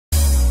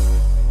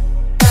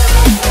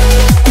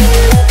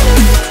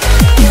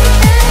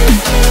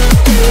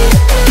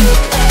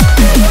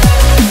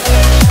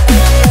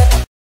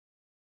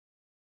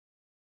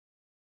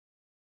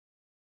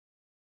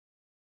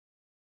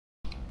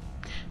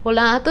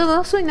Hola a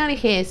todos, soy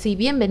NadiaGs y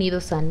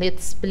bienvenidos a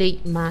Let's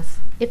Play Mass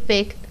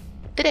Effect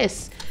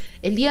 3.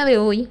 El día de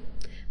hoy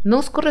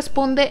nos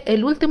corresponde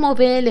el último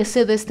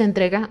DLC de esta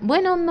entrega.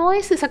 Bueno, no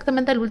es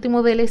exactamente el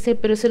último DLC,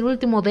 pero es el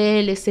último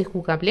DLC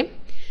jugable,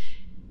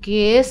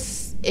 que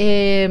es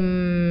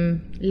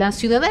la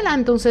Ciudadela.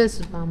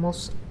 Entonces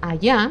vamos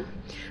allá.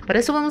 Para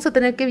eso vamos a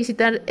tener que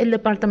visitar el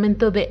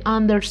departamento de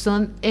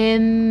Anderson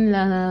en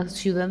la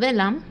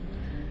Ciudadela.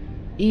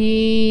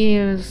 Y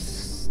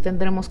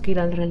tendremos que ir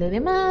al relé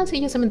de más. Y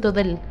ya saben todo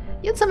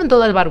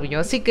el barbullo.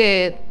 Así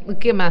que,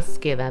 ¿qué más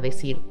queda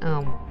decir?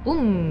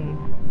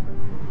 ¡Pum!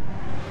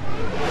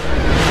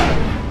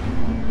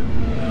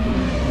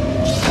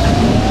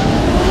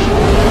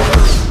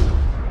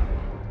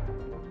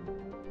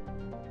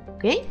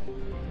 Ok.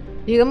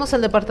 Llegamos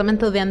al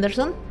departamento de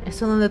Anderson.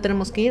 Es a donde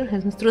tenemos que ir.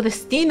 Es nuestro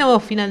destino,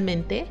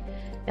 finalmente.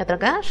 Y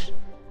atracar.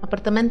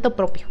 Apartamento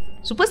propio.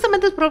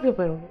 Supuestamente es propio,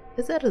 pero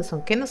es de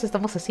razón. ¿Qué nos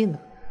estamos haciendo?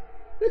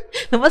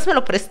 Nomás me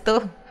lo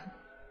prestó.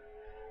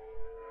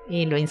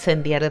 Y lo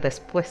incendiaré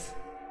después.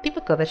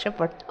 Típico de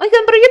Shepard.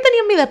 Oigan, pero yo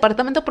tenía mi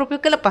departamento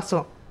propio. ¿Qué le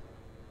pasó?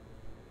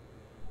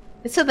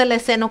 Ese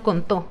DLC no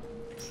contó.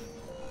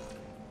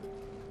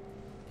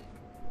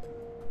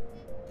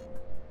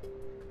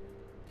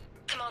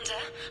 Commander,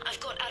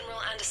 I've got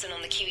Admiral Anderson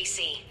on the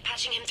QEC.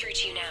 Patching him through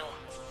to you now.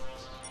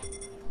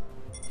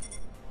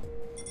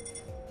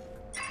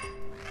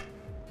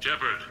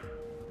 Shepard.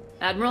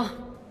 Admiral,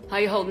 how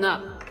you holding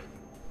up?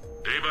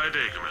 Day by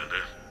day,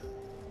 Commander.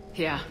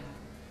 Yeah.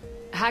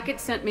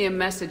 Hackett sent me a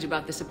message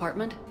about this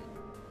apartment.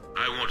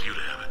 I want you to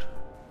have it.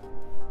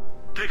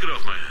 Take it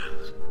off my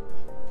hands.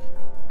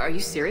 Are you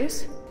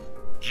serious?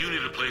 You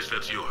need a place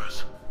that's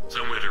yours.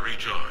 Somewhere to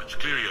recharge,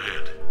 clear your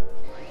head.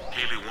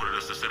 Haley wanted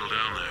us to settle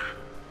down there.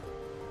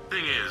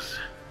 Thing is,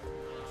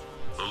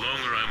 the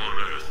longer I'm on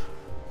Earth,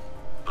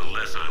 the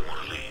less I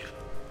want to leave.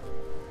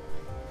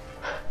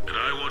 And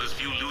I want as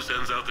few loose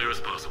ends out there as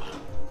possible.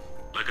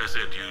 Like I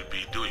said, you'd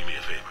be doing me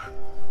a favor.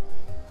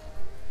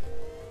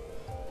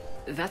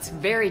 That's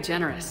very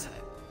generous.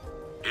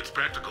 It's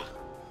practical.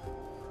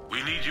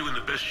 We need you in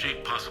the best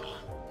shape possible.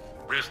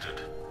 Rested.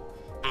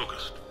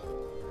 Focused.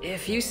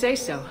 If you say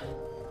so.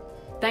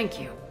 Thank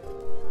you.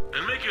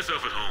 And make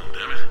yourself at home,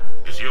 damn it.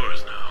 It's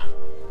yours now.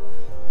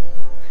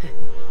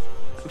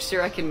 I'm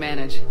sure I can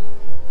manage.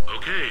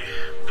 Okay,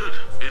 good.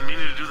 Been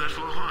meaning to do that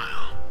for a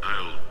while.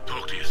 I'll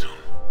talk to you soon.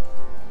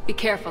 Be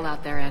careful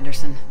out there,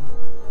 Anderson.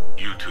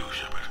 You too,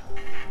 Shepard.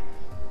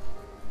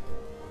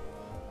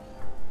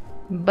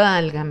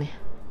 Válgame.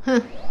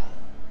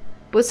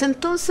 Pues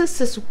entonces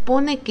se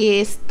supone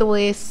que esto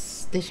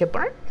es de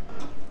Shepard.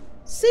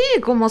 Sí,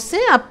 como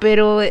sea,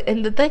 pero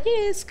el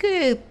detalle es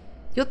que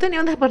yo tenía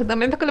un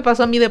departamento que le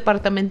pasó a mi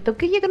departamento.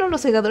 Que llegaron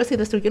los segadores y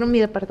destruyeron mi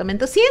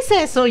departamento. Si es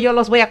eso, yo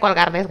los voy a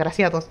colgar,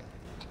 desgraciados.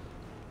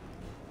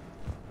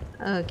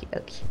 Aquí.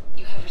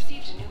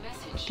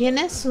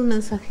 ¿Tienes un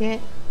mensaje?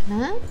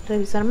 ¿Ah?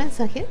 ¿Revisar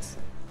mensajes?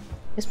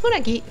 Es por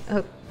aquí.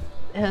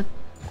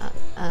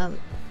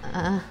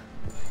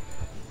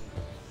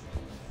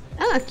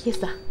 Aquí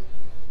está.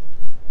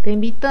 Te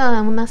invito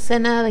a una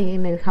cena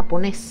en el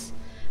japonés.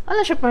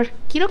 Hola Shepard,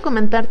 quiero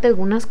comentarte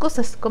algunas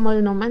cosas. Como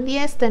el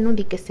Normandía está en un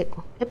dique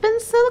seco, he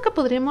pensado que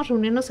podríamos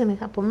reunirnos en el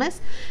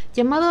japonés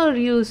llamado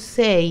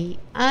Ryusei.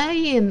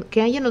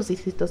 Que hay en los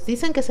distritos.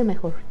 Dicen que es el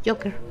mejor.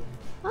 Joker.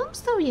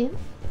 Está bien.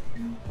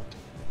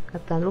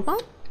 ¿Catálogo?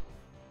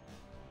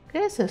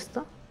 ¿Qué es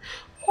esto?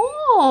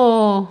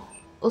 ¡Oh!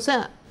 O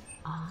sea...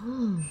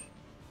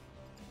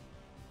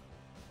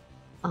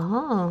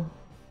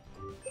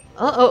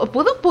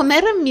 ¿Puedo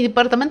poner en mi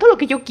departamento lo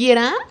que yo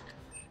quiera?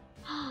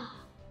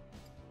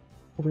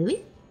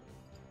 ¿Really?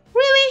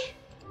 ¿Really?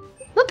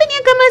 ¿No tenía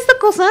cama esta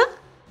cosa?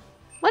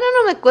 Bueno,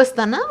 no me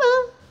cuesta nada.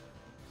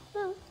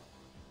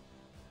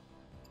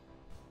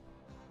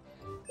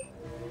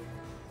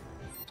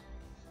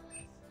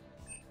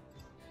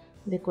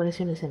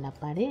 Decoraciones en la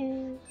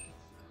pared.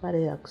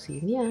 Pared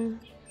auxiliar.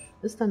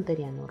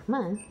 Estantería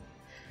normal.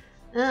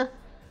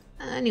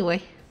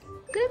 Anyway.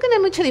 Creo que no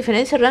hay mucha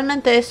diferencia.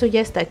 Realmente eso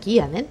ya está aquí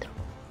adentro.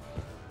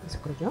 ¿Eso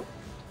creo yo?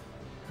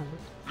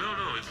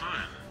 No, it's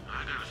fine.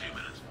 I got a few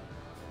minutes.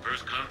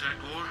 First contact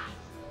war?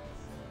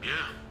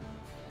 Yeah.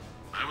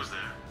 I was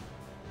there.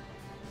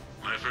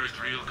 My first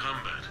real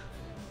combat.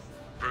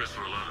 First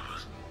for a lot of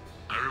us.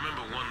 I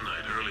remember one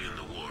night early in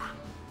the war.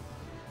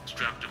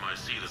 Strapped to my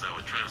seat as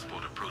our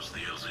transport approached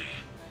the LZ.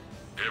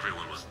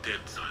 Everyone was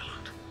dead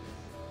silent.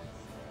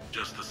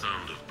 Just the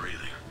sound of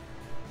breathing.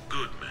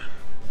 Good men.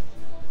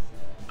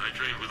 I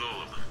trained with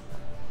all of them.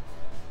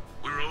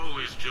 We were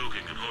always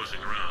joking and horsing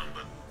around,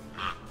 but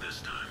not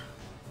this time.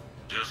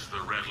 Just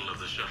the rattle of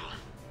the shuttle.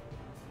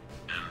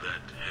 And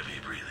that heavy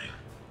breathing.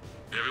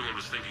 Everyone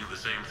was thinking the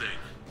same thing.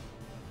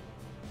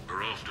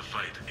 We're off to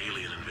fight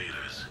alien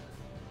invaders.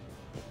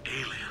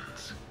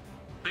 Aliens.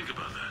 Think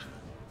about that.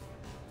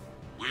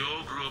 We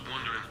all grew up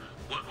wondering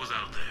what was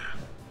out there.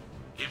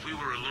 If we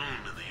were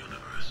alone in the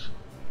universe.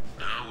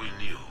 Now we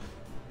knew.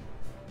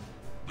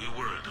 We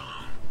weren't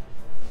alone.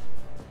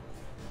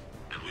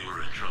 And we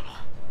were in trouble.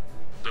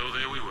 So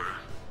there we were,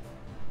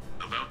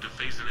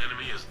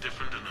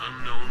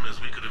 unknown as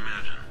we could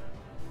imagine.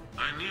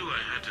 I knew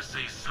I had to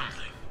say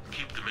something,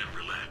 keep the men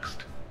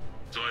relaxed.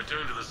 So I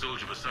turned to the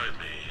soldier beside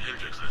me,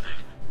 Hendricks, I think,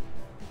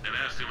 and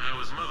asked him how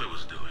his mother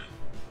was doing.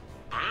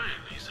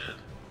 Fine, he said.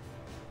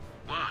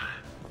 Why?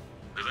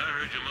 Because I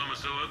heard your mama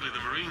so ugly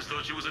the Marines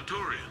thought she was a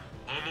Turian.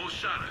 Almost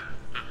shot her.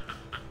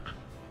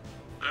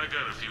 I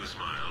got a few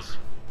smiles.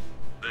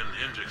 Then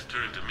Hendricks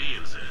turned to me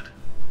and said,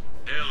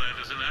 Hell,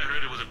 Anderson, I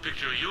heard it was a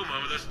picture of your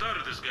mama that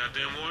started this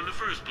goddamn war in the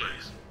first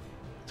place.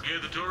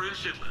 Scared the Turians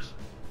shitless.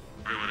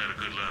 Everyone had a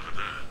good laugh at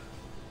that.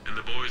 And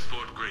the boys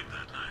fought great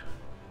that night.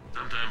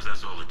 Sometimes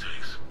that's all it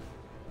takes.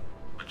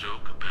 A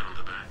joke, a pat on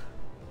the back.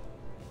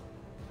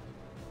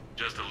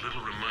 Just a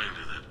little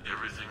reminder that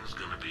everything's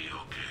gonna be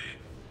okay.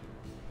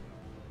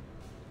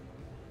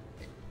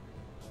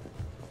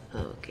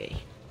 Ok.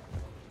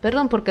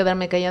 Perdón por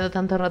quedarme callado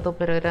tanto rato,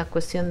 pero era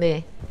cuestión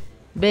de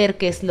ver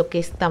qué es lo que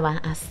estaba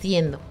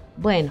haciendo.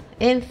 Bueno,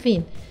 en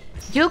fin.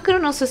 Yo creo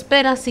nos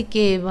espera, así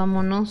que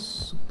vámonos.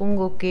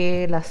 Supongo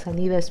que la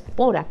salida es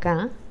por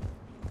acá.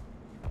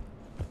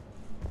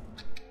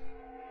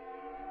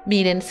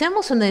 Miren,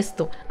 seamos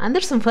honestos.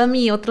 Anderson fue a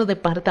mi otro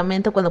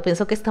departamento cuando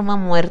pensó que estaba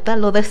muerta.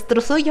 Lo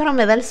destrozó y ahora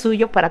me da el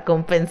suyo para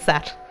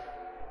compensar.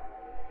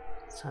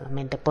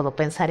 Solamente puedo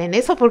pensar en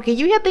eso porque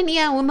yo ya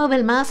tenía uno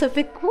del Mass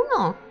Effect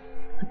 1.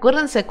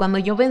 Acuérdense, cuando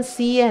yo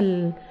vencí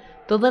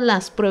todas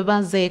las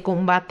pruebas de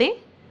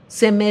combate,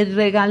 se me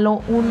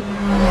regaló un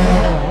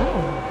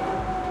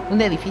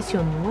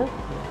edificio nuevo.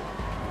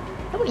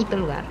 Está bonito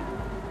el lugar.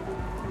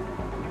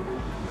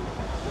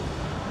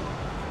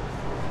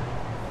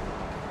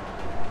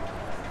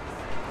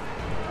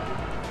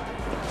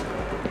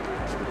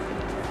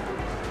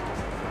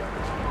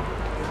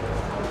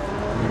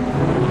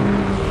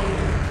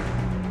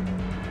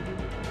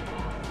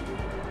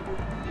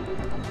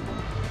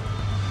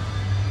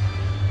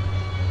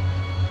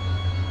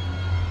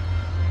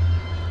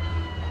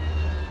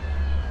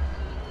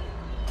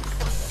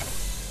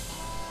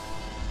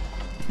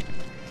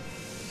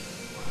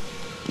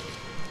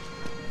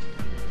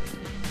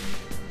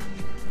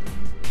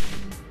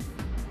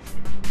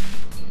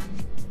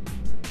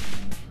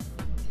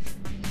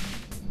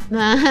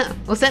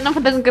 O sea, no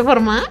me tengo que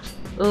formar.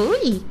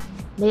 Uy,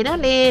 lero,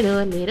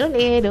 lero, lero,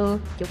 lero.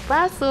 Yo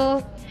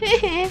paso.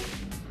 Jeje.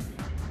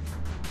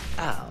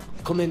 Ah,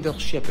 Commander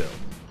Shepard,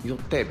 your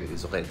table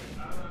is ready.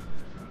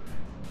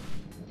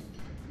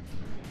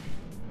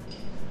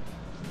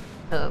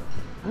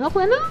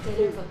 Bueno,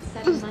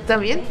 pues, está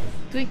bien.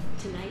 Uy.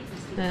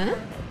 ¿Ah?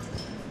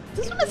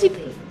 ¿Es una cita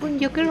con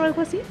Joker o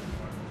algo así?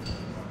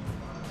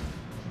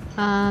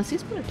 Ah, sí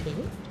es por aquí.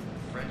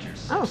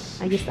 Oh,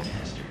 ahí está.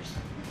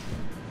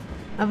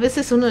 A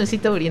veces uno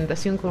necesita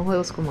orientación con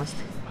juegos como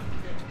este.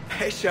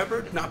 Hey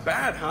Shepard, not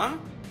bad, huh?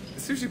 The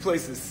sushi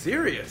place is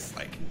serious,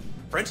 like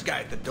French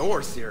guy at the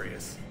door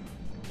serious.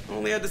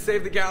 Only had to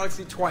save the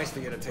galaxy twice to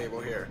get a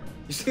table here.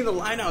 You seen the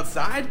line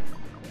outside?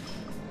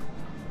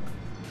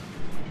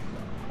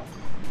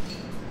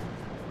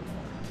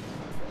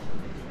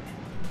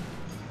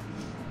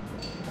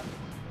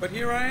 But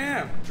here I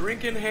am,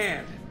 drink in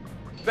hand.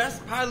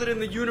 Best pilot in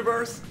the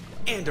universe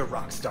and a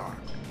rock star.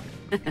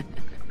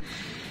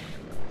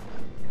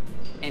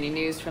 Any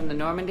news from the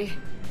Normandy?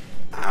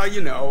 Oh,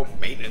 you know,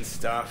 maintenance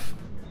stuff.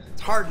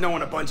 It's hard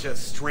knowing a bunch of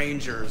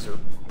strangers or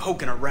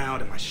poking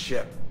around in my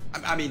ship.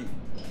 I mean,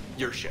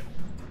 your ship.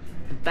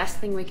 The best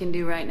thing we can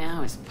do right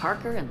now is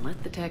park her and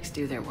let the techs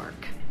do their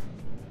work.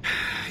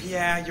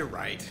 Yeah, you're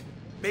right.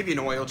 Maybe an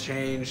oil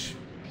change,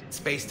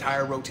 space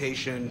tire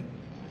rotation.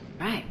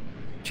 Right.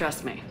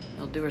 Trust me,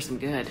 it'll do her some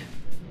good.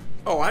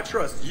 Oh, I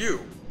trust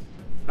you.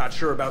 Not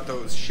sure about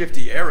those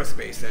shifty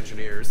aerospace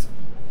engineers.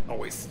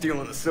 Always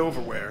stealing the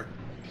silverware.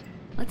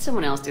 Let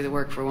someone else do the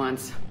work for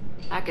once.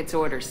 Hackett's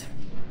orders.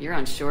 You're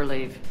on shore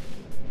leave.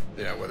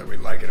 Yeah, whether we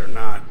like it or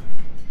not.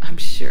 I'm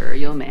sure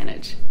you'll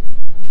manage.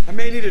 I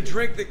may need a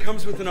drink that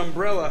comes with an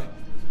umbrella.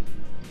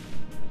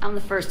 I'm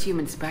the first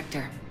human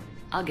Spectre.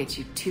 I'll get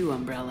you 2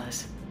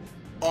 umbrellas.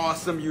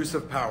 Awesome use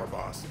of power,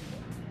 boss.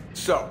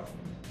 So,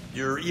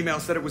 your email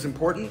said it was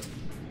important?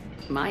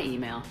 My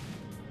email?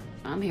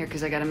 I'm here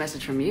because I got a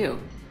message from you.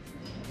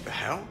 The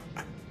hell?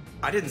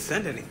 I didn't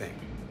send anything.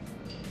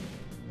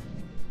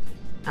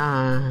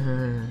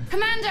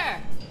 Commander!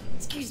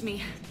 Excuse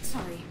me.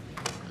 Sorry.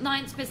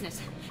 Line's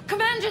business.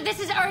 Commander, this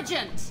is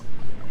urgent!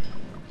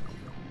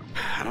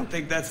 I don't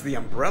think that's the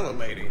umbrella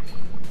lady.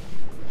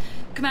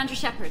 Commander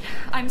Shepard,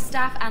 I'm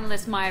Staff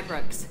Analyst Maya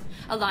Brooks.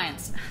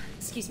 Alliance.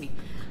 Excuse me.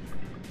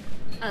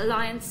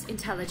 Alliance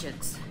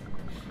Intelligence.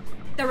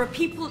 There are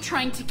people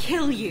trying to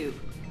kill you.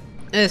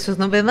 ¿Eso es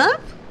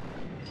novedad?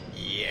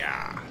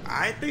 Yeah,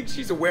 I think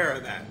she's aware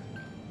of that.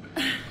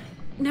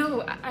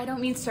 No, I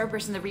don't mean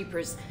Cerberus and the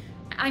Reapers.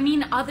 I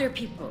mean other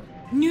people.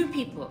 New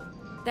people.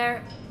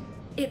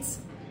 It's...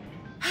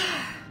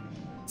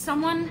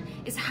 Someone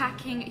is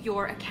hacking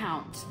your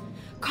account.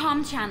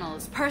 Comm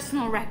channels,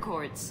 personal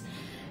records.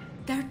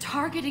 They're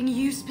targeting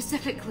you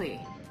specifically.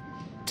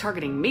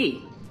 Targeting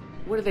me?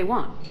 What do they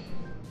want?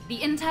 The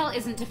intel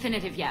isn't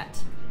definitive yet.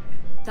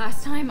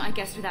 Last time, I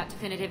guess without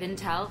definitive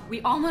intel,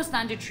 we almost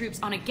landed troops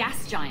on a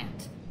gas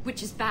giant,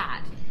 which is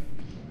bad.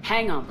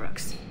 Hang on,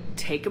 Brooks.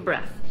 Take a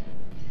breath.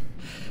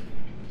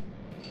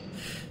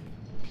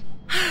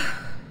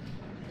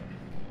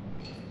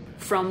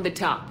 From the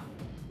top,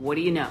 what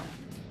do you know?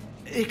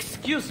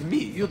 Excuse me,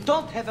 you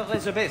don't have a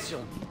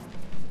reservation.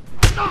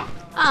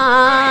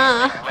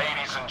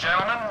 Ladies and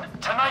gentlemen,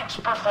 tonight's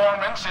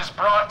performance is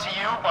brought to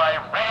you by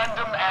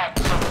random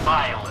acts of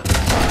violence.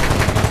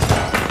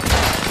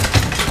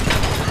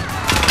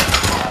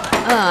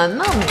 Ah,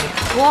 no me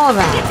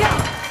jodas.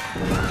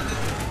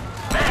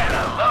 Man,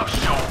 I love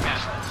show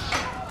business.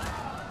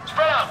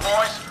 Spread out,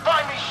 boys.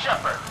 Find me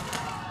Shepard.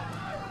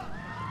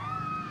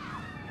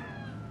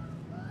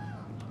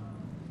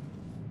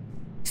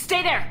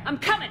 Stay there! I'm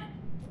coming!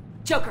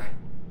 Joker!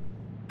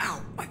 Ow,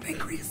 my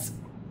pancreas.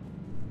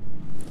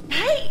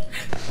 Hey!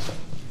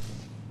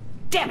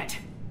 Damn it!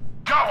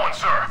 Got one,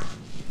 sir.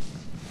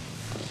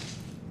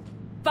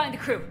 Find the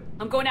crew.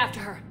 I'm going after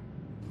her.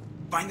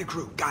 Find the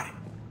crew, got it.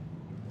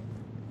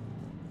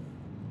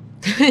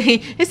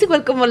 Es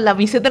igual como la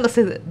misión de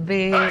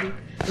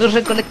los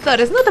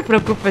recolectores. No te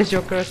preocupes,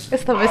 Joker.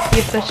 Esta vez sí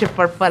está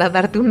Shepard para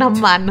darte una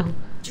mano.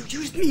 You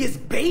used me as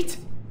bait?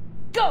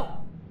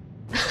 Go!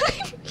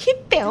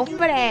 ¡Qué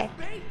hombre!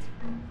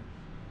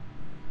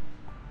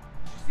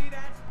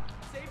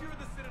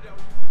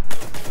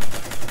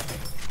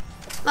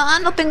 No,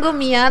 no tengo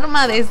mi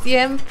arma de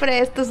siempre.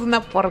 Esto es una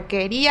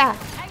porquería.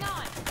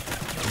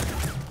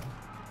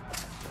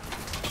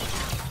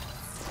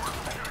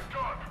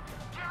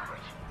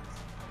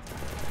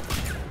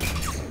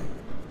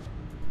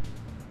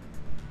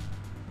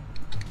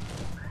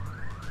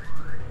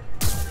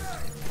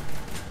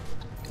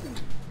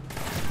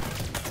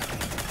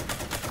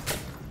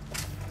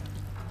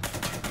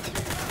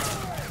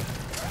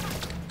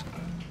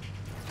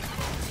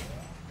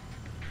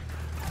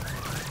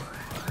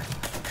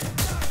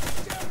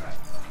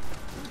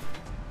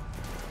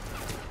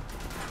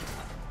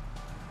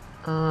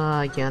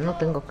 Ah, ya no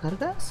tengo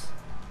cargas.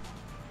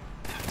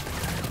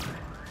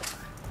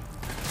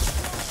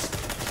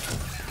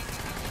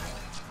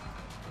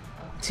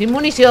 Sin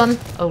munición.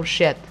 Oh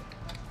shit.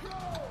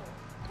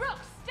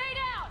 Brooks, stay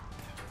down!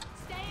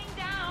 Staying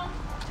down!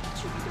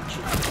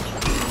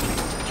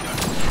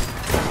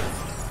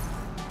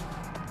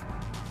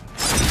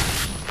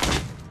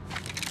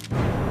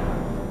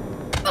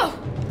 Oh.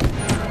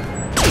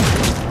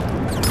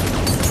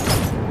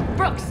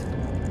 Brooks!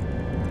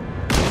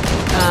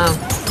 Ah,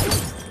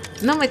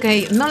 no me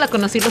caí, no la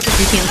conocí lo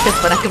suficiente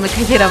para que me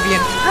cayera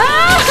bien.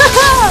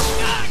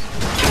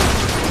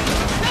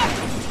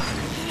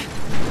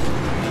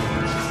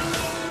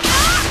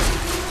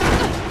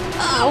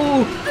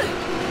 ¡Au!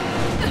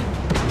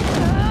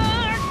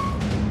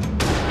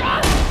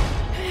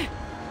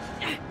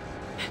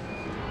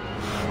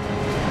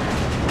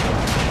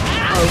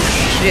 Oh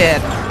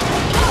shit.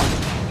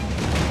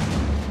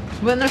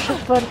 Bueno,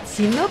 Shepard,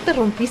 si no te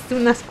rompiste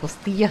unas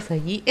costillas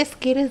allí, es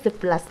que eres de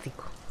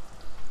plástico.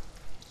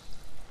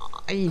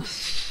 Ay.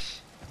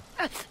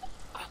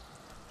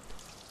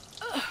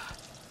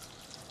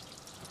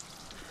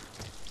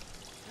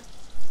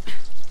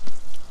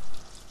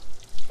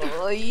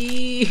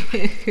 Ay.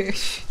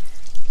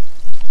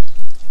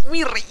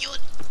 Mi riñón.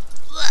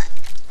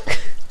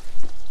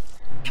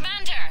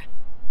 Commander,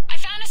 I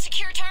found a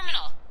secure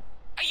terminal.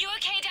 Are you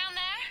okay down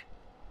there?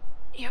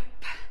 Yep.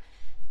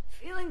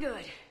 Feeling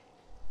good.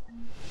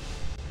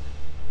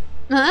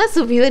 Ah,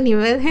 subí de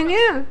nivel,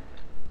 genial.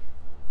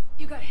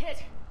 You got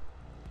hit.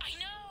 I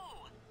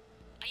know.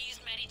 I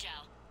used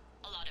Medigel.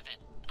 A lot of it.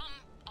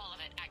 All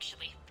of it,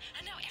 actually.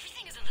 And now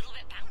everything is a little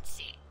bit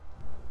bouncy.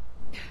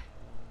 I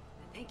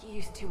think you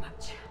used too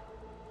much.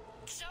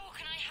 So,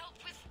 can I help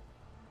with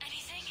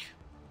anything?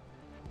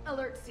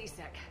 Alert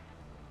CSEC.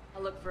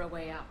 I'll look for a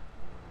way out.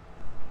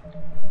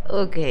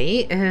 Ok,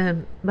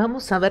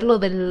 vamos a ver lo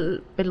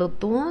del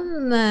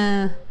pelotón.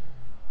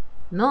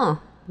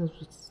 No,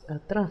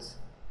 atrás.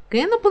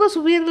 ¿Qué? No puedo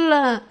subir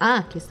la... Ah,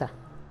 aquí está.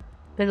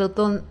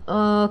 Pelotón.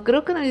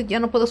 Creo que ya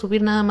no puedo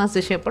subir nada más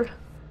de Shepard.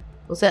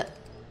 O sea,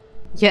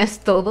 ya es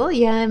todo.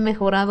 Ya he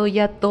mejorado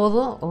ya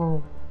todo.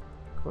 Oh,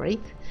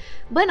 great.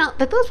 Bueno,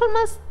 de todas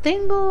formas,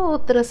 tengo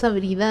otras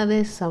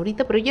habilidades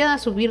ahorita, pero ya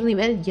subir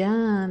nivel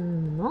ya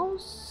no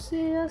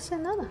se hace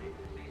nada.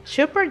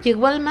 Shepard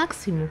llegó al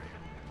máximo.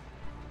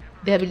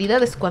 De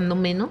habilidades, cuando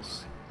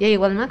menos. Ya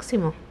llegó al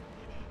máximo.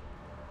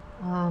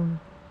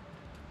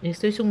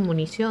 Estoy sin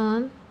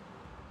munición.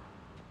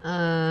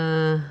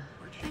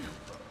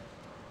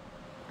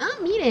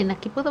 Miren,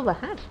 aquí puedo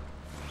bajar.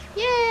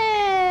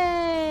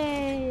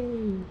 ¡Yay!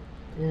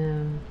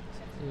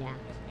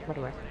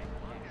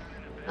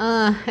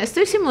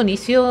 Estoy sin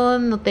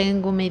munición, no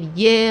tengo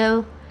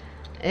Medigel.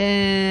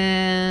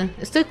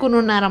 Estoy con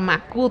un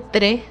arma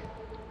cutre.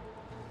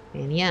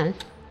 Genial.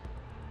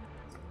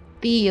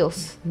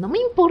 Dios, no me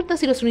importa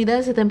si las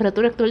unidades de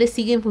temperatura actuales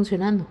siguen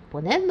funcionando.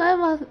 Poned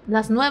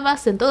las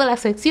nuevas en toda la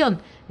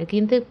sección. El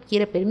cliente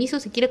quiere permiso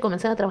si quiere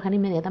comenzar a trabajar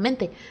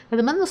inmediatamente.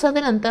 Además nos ha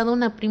adelantado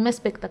una prima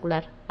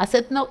espectacular.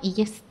 Hacedlo y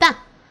ya está.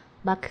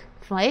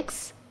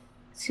 Backflex.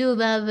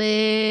 Ciudad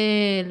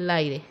del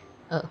aire.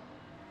 Oh.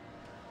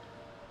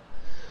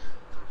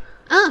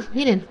 Ah,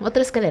 miren,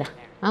 otra escalera.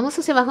 Vamos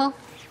hacia abajo.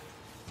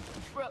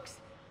 Brooks,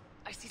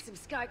 I see some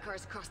sky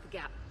cars across the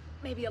gap.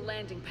 Maybe a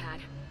landing pad.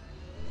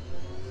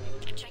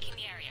 I'm checking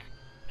the area.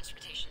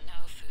 Transportation,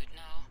 no. Food,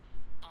 no.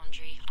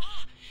 Laundry.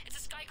 Ah! It's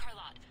a sky car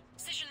lot.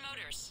 Cision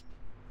Motors.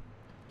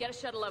 Get a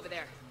shuttle over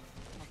there.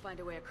 I'll find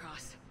a way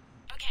across.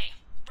 Okay,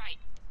 right.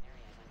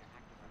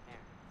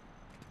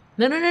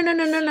 No, no, no, no,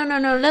 no, no, no, no,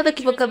 no, nada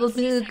equivocado,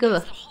 nada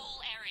equivocado. The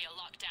whole area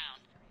locked down.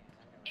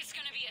 It's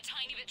gonna be a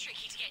tiny bit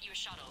tricky to get you a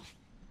shuttle.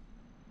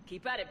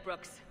 Keep at it,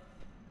 Brooks.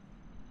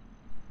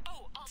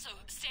 Oh, also,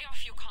 stay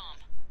off your comm.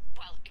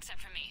 Well,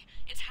 except for me.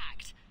 It's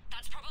hacked.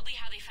 That's probably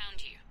how they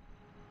found you.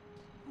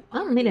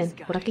 Ah, miren,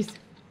 por aquí.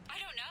 I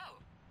don't know.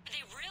 But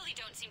they really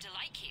don't seem to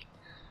like you.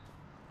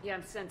 Yeah,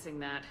 I'm sensing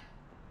that.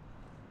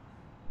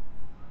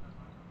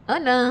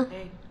 Hola.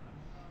 Hey.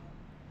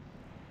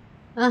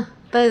 Ah,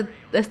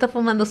 está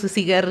fumando su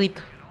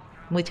cigarrito.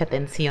 Mucha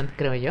tensión,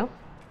 creo yo.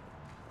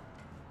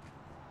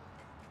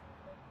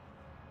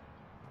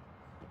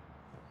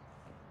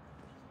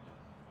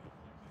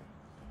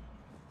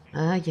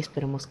 Ay,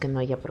 esperemos que no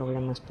haya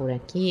problemas por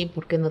aquí,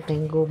 porque no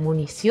tengo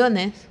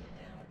municiones.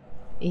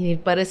 Y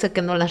parece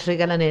que no las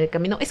regalan en el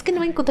camino. Es que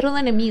no he encontrado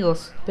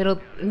enemigos, pero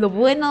lo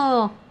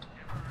bueno,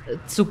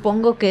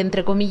 supongo que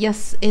entre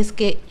comillas, es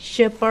que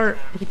Shepard...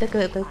 Ahorita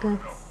que ataca...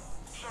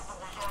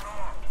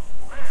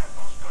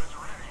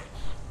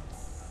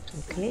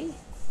 Ok.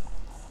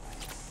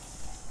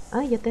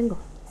 Ah, ya tengo.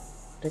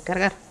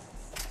 Recargar.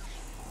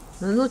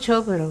 No es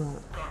mucho,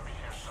 pero...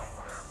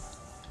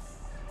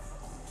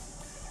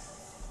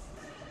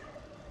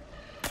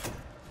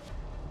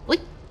 ¡Uy!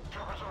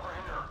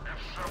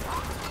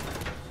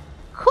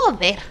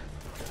 ¡Joder!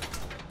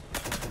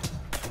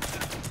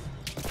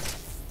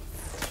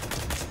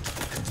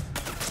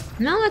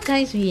 No me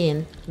caes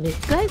bien. Me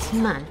caes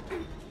mal.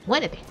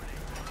 Muérete.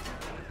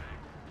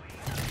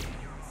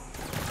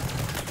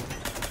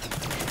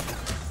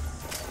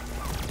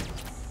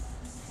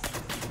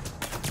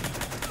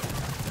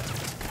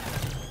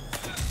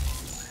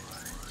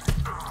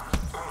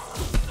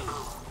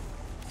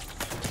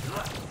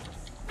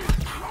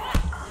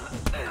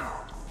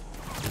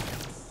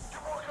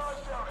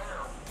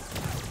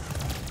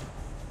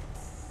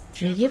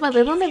 Me lleva,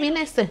 ¿de dónde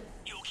viene este?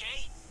 You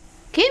okay?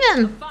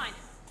 ¡Quedan! Fine.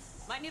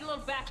 Might need a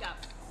little backup.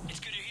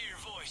 It's good to hear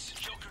your voice.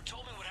 Joker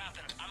told me what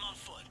happened. I'm on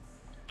foot,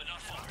 but not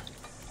far.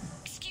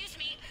 Excuse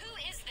me, who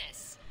is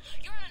this?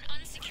 You're on an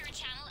unsecured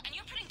channel and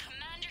you're putting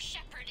Commander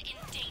Shepard in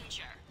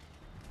danger.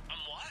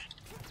 What?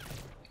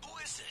 Who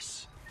is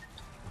this?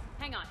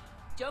 Hang on.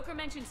 Joker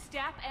mentioned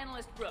staff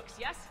analyst Brooks,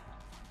 yes?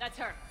 That's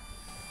her.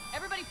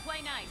 Everybody play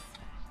nice.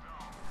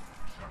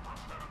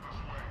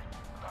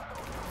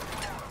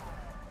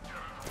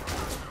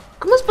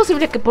 ¿Cómo es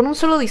posible que por un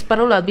solo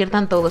disparo lo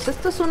adviertan todos?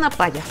 Esto es una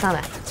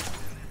payasada.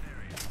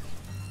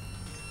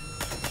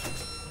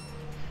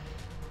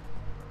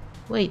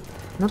 Wait,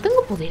 ¿no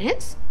tengo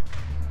poderes?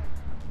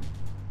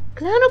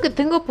 Claro que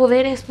tengo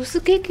poderes. Pues,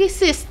 ¿qué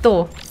es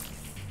esto?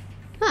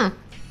 Ah.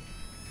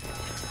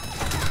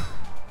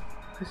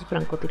 Es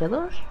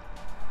francotirador.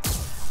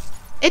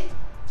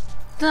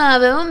 ¡Eta!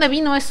 ¿De dónde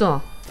vino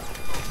eso?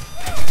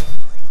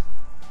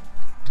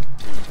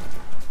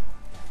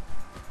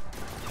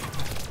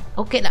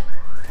 Ok, ¿qué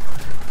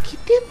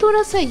te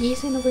atoras allí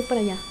si no voy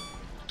para allá?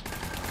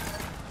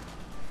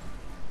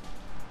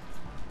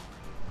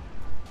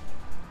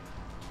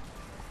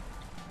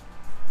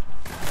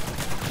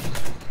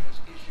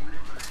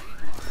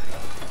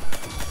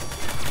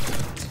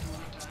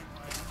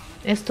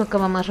 Esto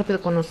acaba más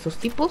rápido con nuestros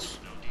tipos.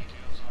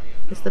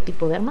 Este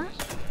tipo de arma.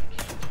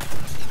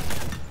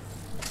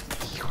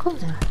 Hijo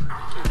de...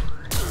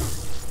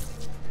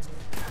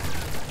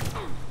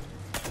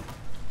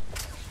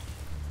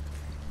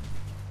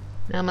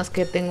 Nada más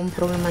que tengo un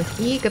problema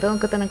aquí, que tengo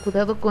que tener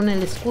cuidado con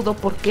el escudo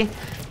porque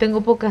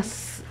tengo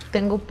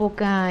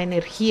poca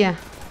energía.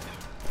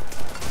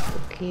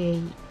 Ok,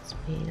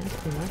 espera.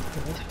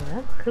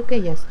 Creo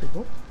que ya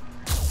estuvo.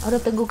 Ahora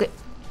tengo que...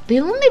 ¿De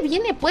dónde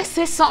viene pues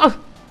eso?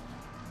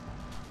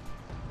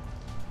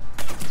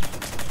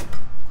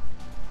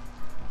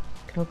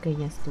 Creo que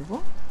ya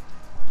estuvo.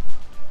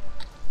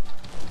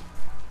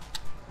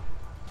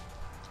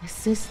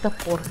 Es esta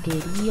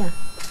porquería.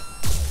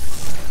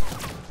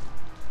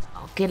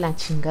 Que la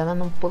chingada,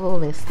 no puedo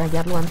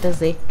destallarlo antes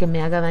de que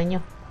me haga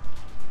daño.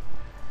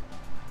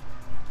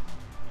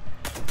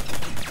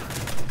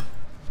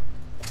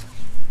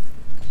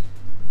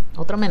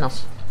 Otro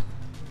menos.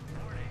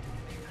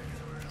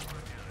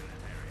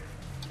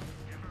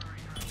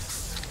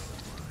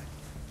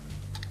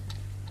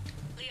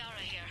 Liara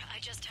here. I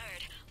just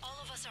heard.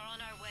 All of us are on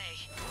our way.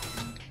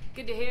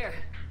 Good to hear.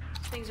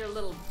 Things are a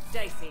little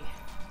dicey.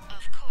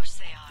 Of course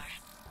they are.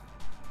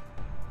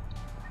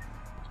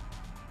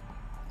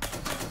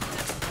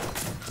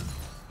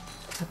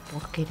 Esa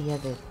porquería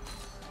de...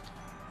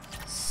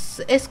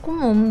 Es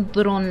como un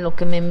dron lo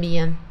que me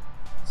envían.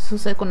 Eso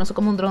se conoce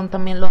como un dron,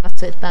 también lo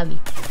hace Tali.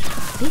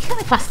 Deja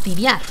de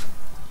fastidiar.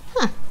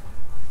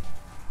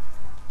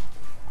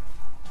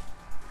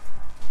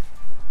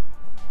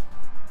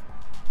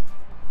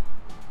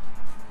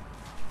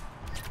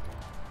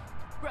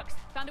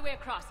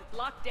 across. It's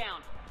locked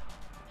down.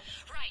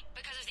 Right,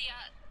 because of the,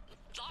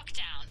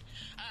 lockdown.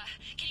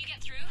 Can you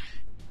get through?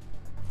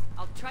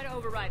 I'll try to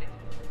override it.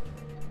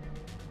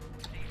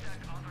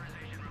 CSAC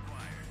authorization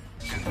required.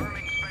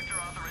 Confirming Spectre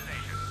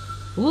authorization.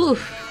 Uf.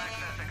 Fair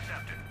access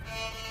accepted.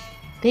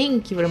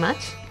 Thank you very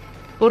much.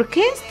 ¿Por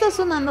qué está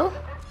sonando?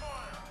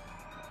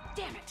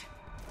 Damn it.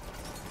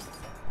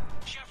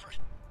 Shepard,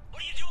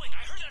 what are you doing?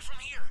 I heard that from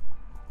here.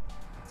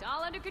 It's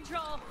all under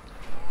control.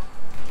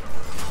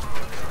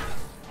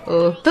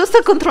 Oh, ¿todo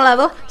está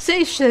controlado?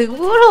 Sí,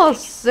 seguro,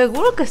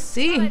 seguro que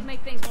sí. Might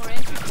make things more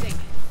interesting.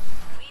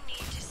 We need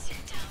to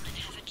sit down and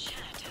have a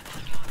chat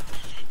about your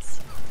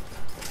methods.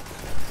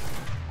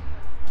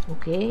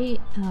 Ok,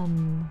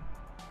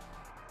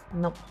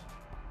 no.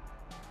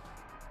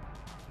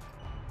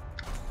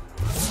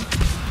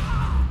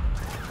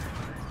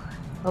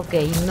 Ok,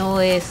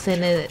 no es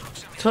en el,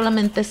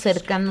 solamente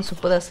cercano se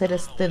puede hacer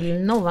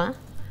el Nova.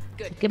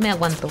 Así que me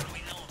aguanto. We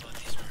know about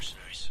these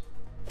mercenaries.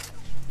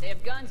 They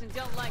have guns and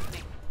don't like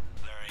me.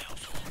 Very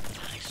helpful.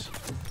 Thanks.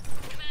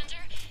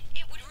 Commander,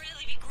 it would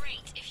really be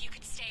great if you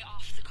could stay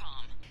off the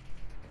comm.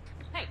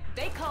 Hey,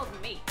 they called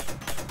me.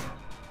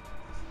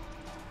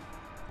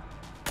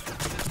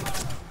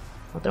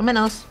 Otro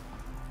menos.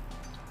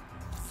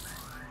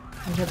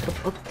 Y otro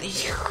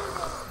putillo.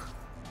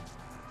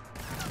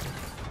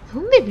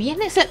 ¿Dónde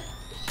viene ese?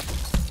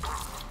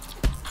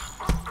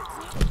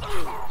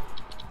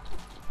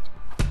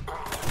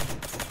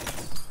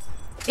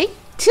 ¡Ey!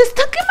 ¡Se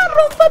está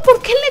quemarropa!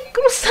 ¿Por qué le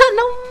cruza?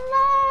 ¡No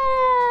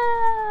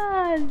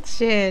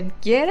manchen!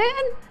 ¿Quieren?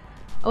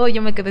 Oh,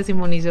 yo me quedé sin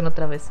munición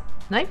otra vez.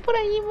 ¿No hay por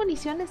ahí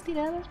municiones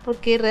tiradas?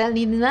 Porque en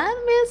realidad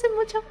me hace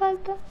mucha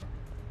falta.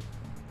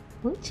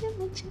 Mucha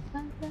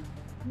falta.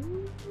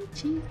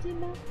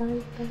 Muchísima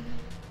falta.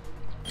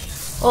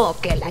 Oh,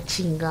 que la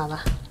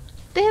chingada.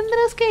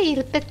 Tendrás que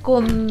irte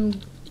con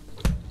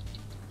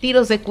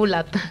tiros de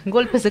culata,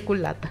 golpes de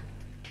culata.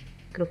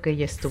 Creo que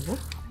ya estuvo.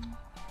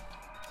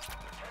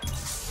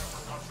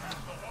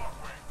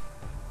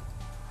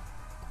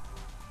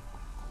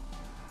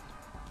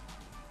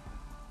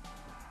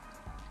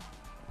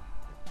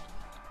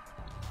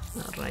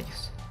 No,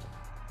 rayos.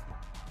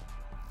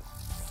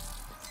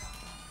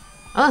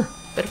 Ah,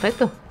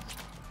 perfecto.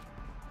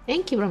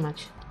 Thank you very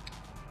much.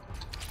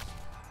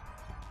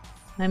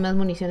 ¿Hay más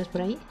municiones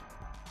por ahí?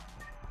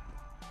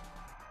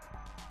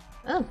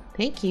 Oh,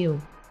 thank you.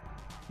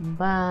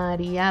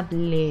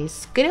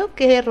 Variables. Creo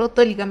que he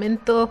roto el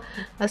ligamento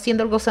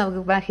haciendo algo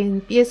salvaje.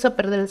 Empiezo a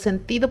perder el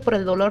sentido por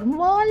el dolor.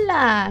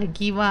 ¡Mola!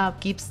 Give up,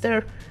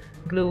 Gipster.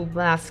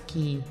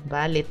 Glubaski.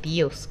 Vale,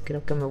 tíos.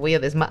 Creo que me voy a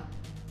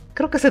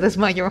Creo que se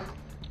desmayó.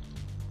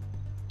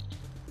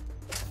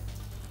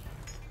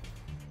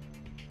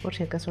 Por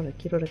si acaso le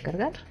quiero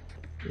recargar.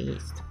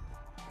 Listo.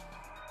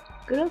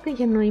 Creo que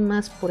ya no hay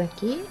más por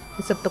aquí.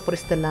 Excepto por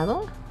este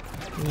lado.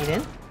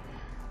 Miren.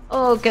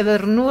 Oh, qué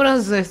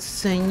ternuras de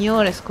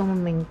señores, como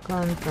me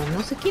encantan.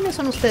 No sé quiénes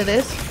son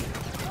ustedes,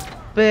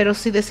 pero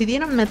si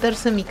decidieron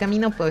meterse en mi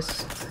camino,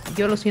 pues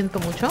yo lo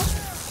siento mucho.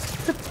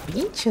 Este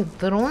pinche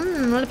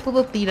dron no le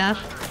puedo tirar.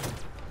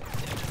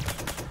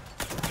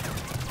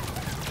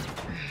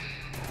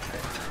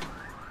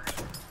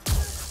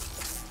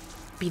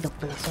 Pido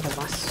pedazo de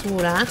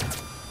basura.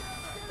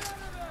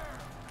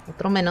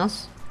 Otro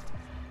menos.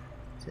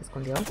 Se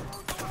escondió.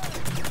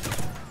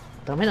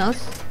 Otro menos.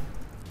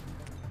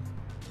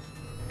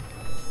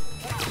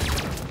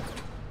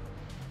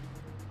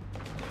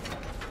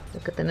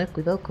 Tengo que tener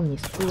cuidado con mi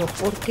escudo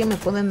porque me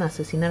pueden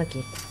asesinar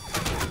aquí.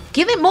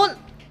 ¿Qué demon?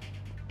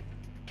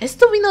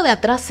 Esto vino de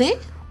atrás, ¿eh?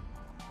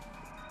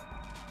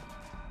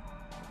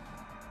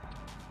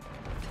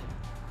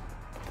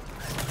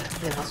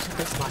 Pedazo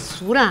de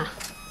basura.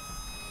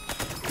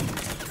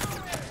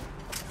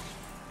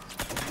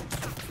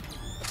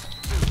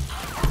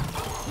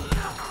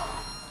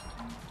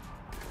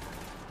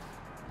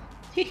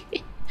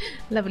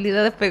 La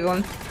habilidad de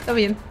pegón. Está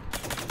bien.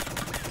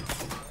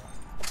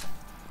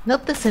 No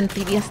te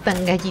sentirías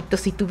tan gallito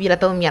si tuviera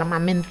todo mi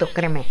armamento,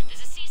 créeme.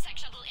 There's a C-Sec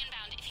shuttle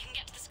inbound if you can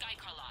get to the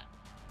Skycar lot.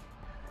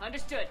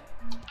 Understood.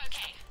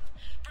 Okay.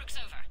 Brooks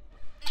over.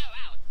 No,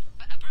 out.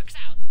 Brooks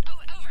out. Oh,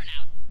 over and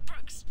out.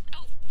 Brooks.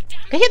 Oh,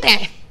 damn.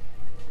 ¡Cállate!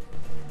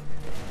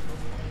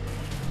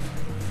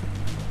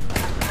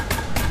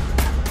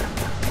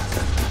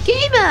 ¿Qué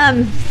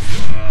iban?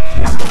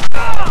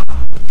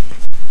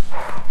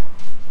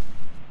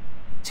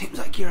 Seems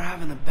like you're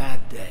having a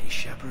bad day,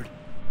 Shepard.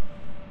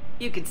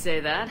 You could say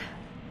that.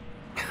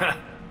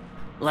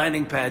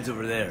 Landing pad's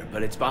over there,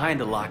 but it's behind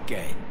a locked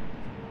gate.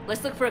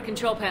 Let's look for a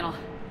control panel.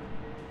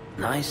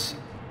 Nice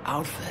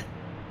outfit.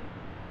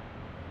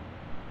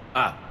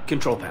 Ah,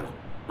 control panel.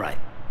 Right.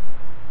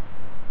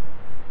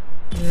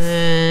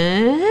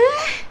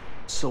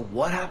 So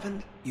what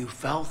happened? You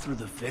fell through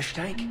the fish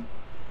tank?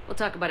 We'll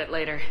talk about it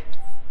later.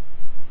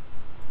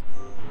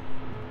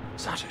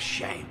 Such a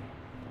shame.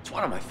 It's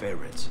one of my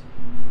favorites.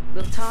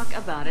 We'll talk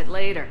about it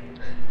later.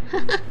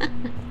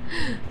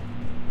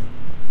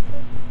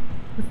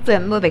 Estoy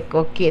ando de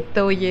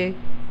coqueto, oye.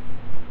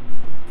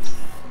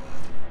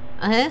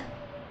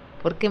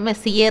 ¿Por qué me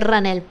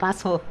cierran el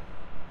paso?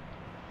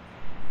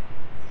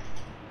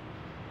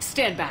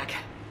 Stand back.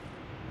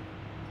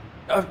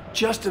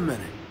 Just a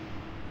minute.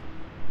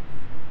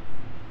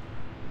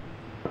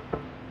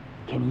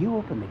 Can you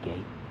open the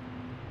gate?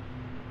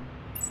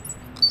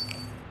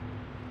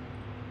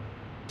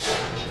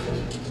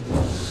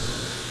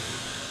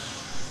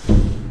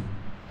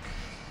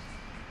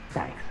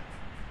 Thanks.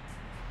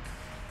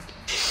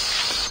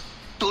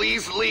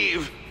 Please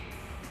leave.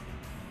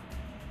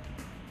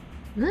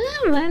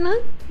 Ah, bueno.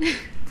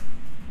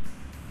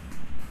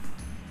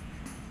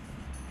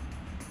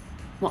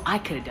 Well, I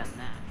could have done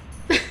that.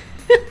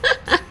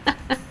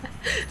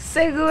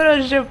 Seguro,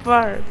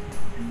 Shepard.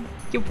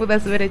 Yo pude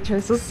haber hecho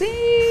eso, sí,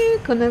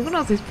 con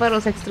algunos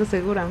disparos extras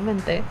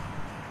seguramente.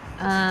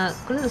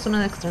 ¿Cuál es la zona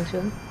de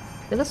extracción?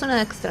 De la zona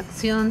de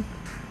extracción,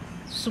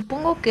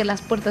 supongo que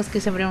las puertas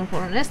que se abrieron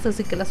fueron estas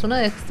y que la zona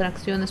de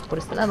extracción es por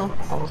este lado.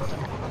 Vamos a ver.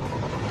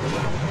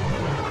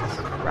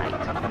 Right.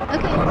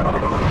 Ok.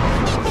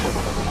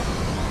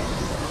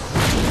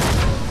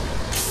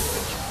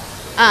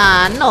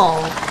 Ah, no.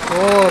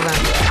 Jodan.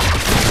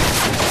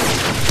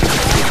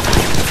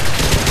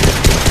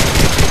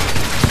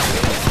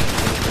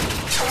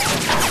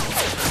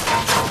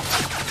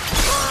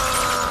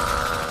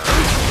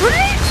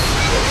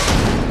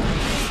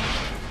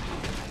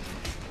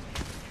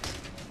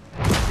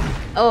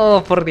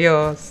 Oh, por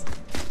Dios.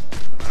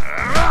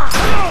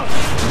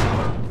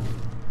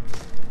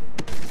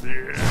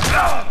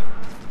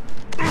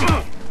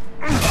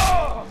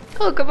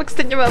 Oh, cómo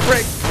extrañaba a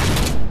Break.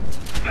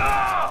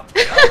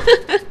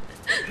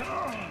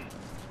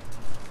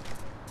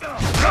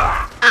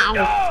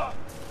 Au.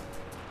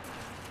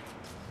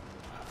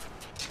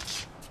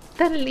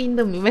 Tan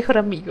lindo, mi mejor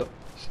amigo.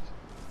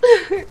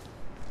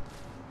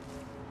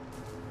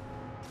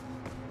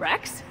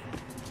 Rex?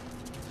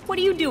 What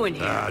are you doing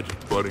here?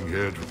 Just butting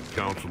heads with the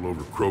council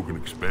over Krogan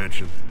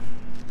expansion.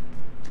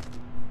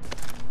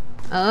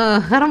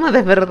 Ah, arma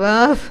de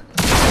verdad.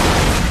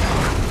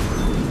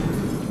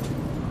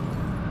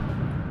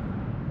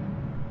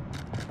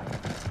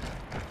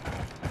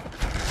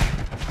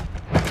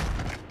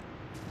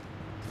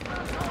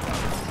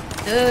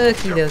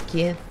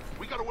 Okidoki.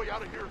 We got a way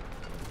out of here.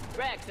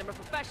 Rex, I'm a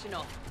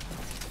professional.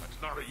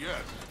 That's not a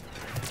yes.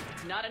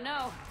 It's not a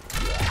no.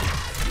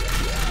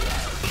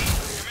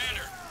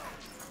 Commander,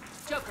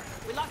 Joker,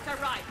 we lost our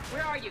ride.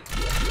 Where are you?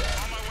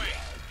 on my way.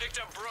 Picked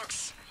up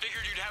Brooks.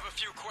 Figured you'd have a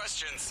few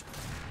questions.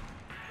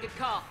 Good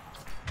call.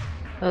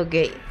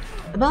 Ok,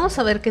 vamos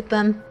a ver qué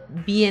tan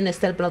bien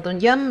está el pelotón.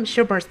 Ya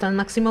Shepard está al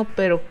máximo,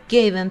 pero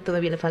Kaden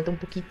todavía le falta un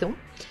poquito.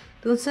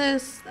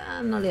 Entonces,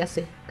 no le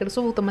hace. Que lo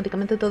subo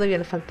automáticamente, todavía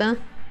le falta.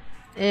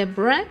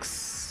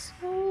 Brex.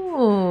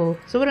 Oh,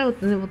 ¿sobre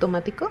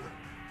automático?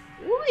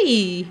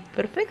 Uy,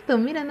 perfecto,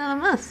 mira nada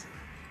más.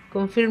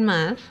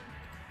 Confirmar.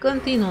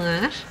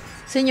 Continuar.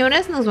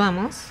 Señores, nos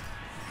vamos.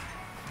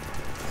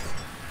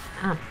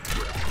 Ah.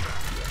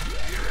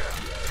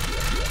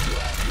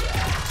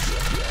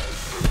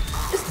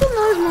 Esto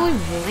no es muy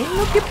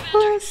bueno. ¿Qué pasó?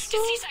 Did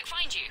CSAC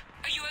find you?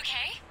 Are you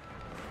okay?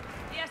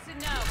 Yes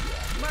and no.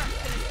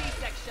 Merc's in a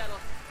C-Sec shuttle.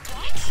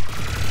 What?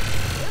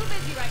 A little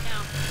busy right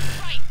now.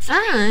 Right.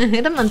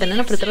 Era mantener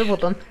apretado el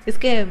botón. Es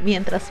que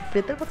mientras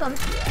aprieta el botón,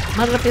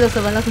 más rápido se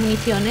van las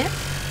municiones.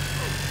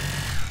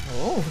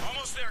 Oh.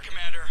 Almost there,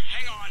 Commander.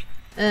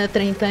 Hang on.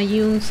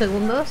 31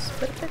 segundos.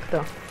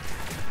 Perfecto.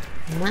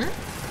 ¿Más?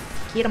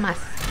 Quiero más.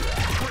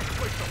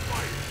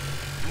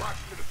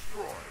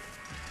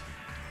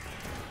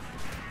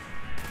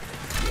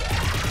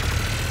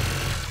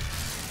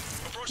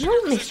 No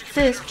me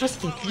estés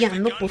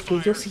fastidiando porque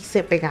yo sí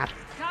sé pegar.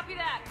 Copy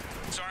that.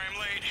 Sorry I'm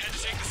late. Had to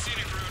take the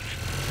scenic route.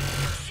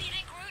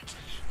 Scenic route?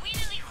 We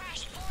nearly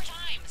crashed 4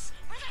 times.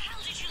 Where the hell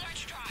did you learn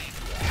to drive?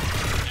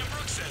 And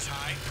Brooks says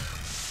hi.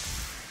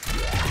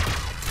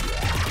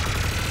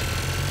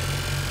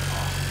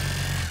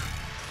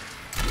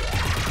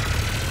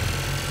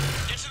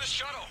 Get to the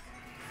shuttle.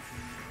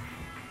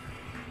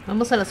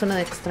 Vamos a la zona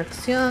de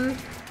extracción.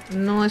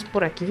 ¿No es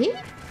por aquí?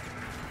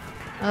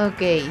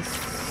 Ok.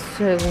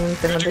 Según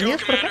tengo Good to entendido go,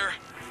 es por acá. Commander.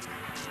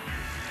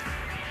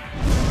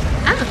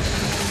 Ah,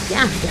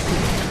 ya sí.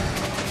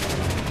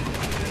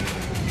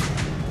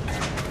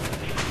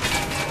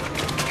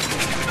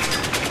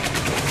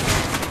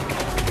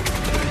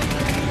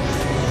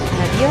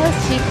 Adiós,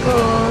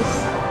 chicos.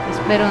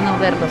 Espero no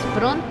verlos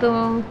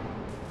pronto.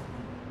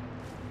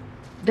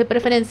 De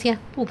preferencia,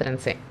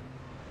 púdranse.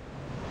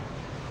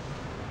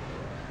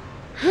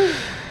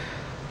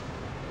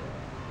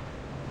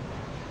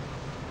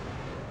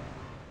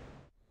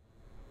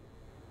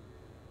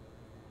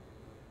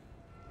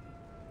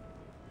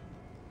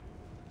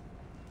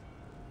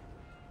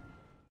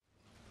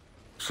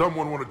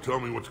 Someone want to tell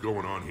me what's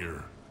going on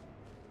here?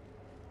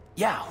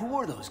 Yeah, who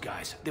are those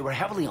guys? They were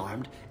heavily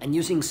armed and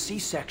using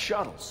C-Sec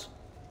shuttles.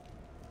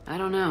 I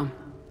don't know.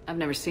 I've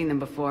never seen them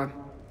before.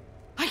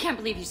 I can't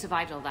believe you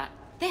survived all that.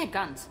 They had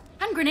guns,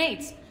 and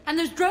grenades, and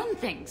those drone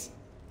things.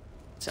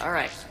 It's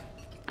alright.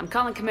 I'm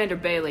calling Commander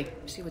Bailey.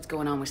 See what's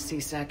going on with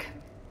C-Sec.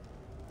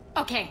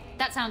 Okay,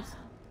 that sounds...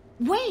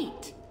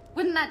 Wait!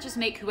 Wouldn't that just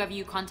make whoever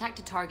you contact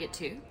a target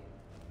too?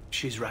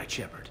 She's right,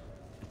 Shepard.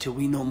 Until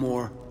we know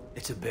more,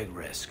 it's a big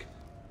risk.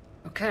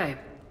 Okay.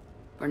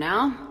 For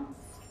now,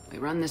 we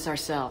run this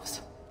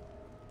ourselves.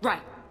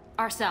 Right.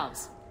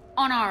 Ourselves.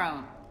 On our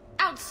own.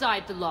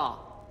 Outside the law.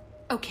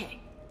 Okay.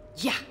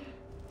 Yeah.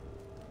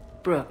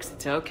 Brooks,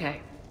 it's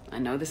okay. I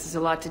know this is a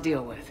lot to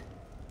deal with.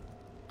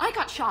 I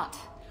got shot.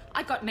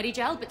 I got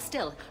Medigel, but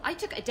still, I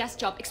took a desk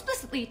job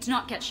explicitly to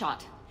not get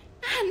shot.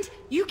 And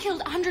you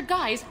killed 100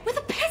 guys with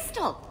a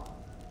pistol!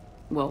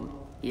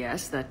 Well,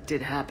 yes, that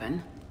did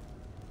happen.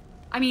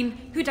 I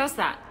mean, who does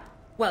that?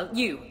 Well,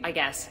 you, I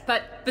guess.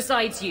 But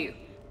besides you.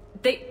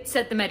 They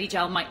said the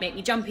Medigel might make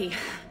me jumpy.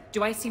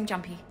 Do I seem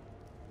jumpy?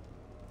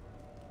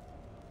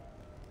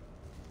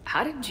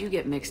 How did you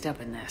get mixed up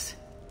in this?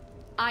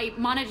 I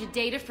monitored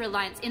data for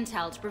Alliance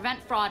intel to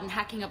prevent fraud and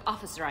hacking of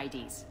officer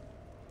IDs.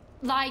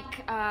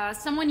 Like,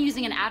 someone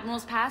using an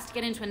Admiral's pass to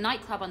get into a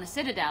nightclub on the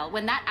Citadel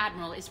when that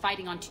Admiral is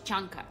fighting on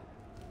Tuchanka.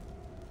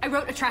 I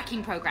wrote a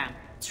tracking program.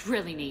 It's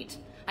really neat.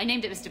 I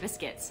named it Mr.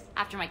 Biscuits,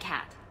 after my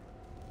cat.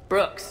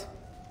 Brooks.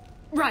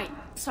 Right,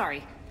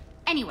 sorry.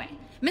 Anyway,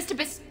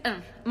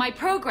 my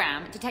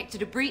program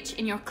detected a breach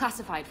in your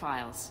classified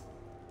files.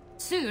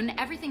 Soon,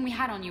 everything we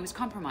had on you was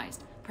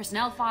compromised.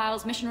 Personnel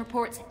files, mission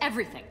reports,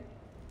 everything.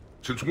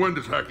 Since when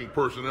does hacking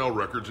personnel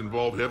records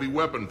involve heavy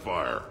weapon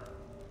fire?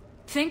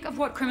 Think of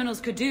what criminals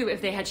could do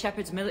if they had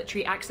Shepard's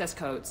military access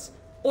codes.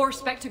 Or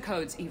Spectre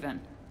codes, even.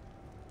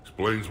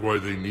 Explains why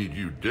they need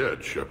you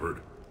dead,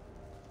 Shepard.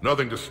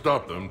 Nothing to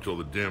stop them till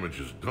the damage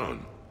is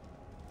done.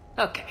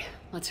 Okay,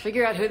 let's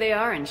figure out who they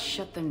are and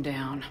shut them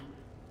down.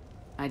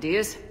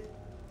 Ideas?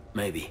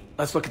 Maybe.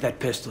 Let's look at that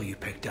pistol you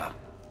picked up.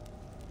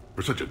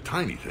 For such a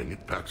tiny thing,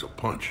 it packs a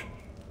punch.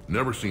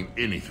 Never seen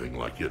anything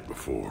like it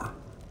before.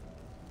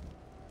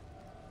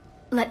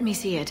 Let me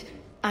see it.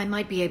 I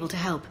might be able to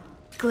help.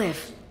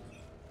 Glyph.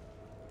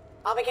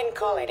 I'll begin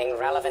collating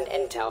relevant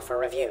intel for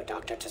review,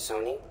 Dr.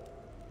 Tassoni.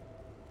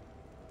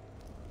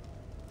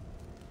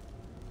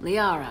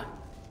 Liara.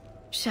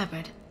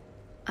 Shepard,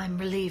 I'm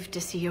relieved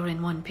to see you're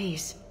in one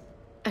piece.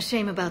 A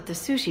shame about the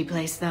sushi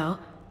place, though.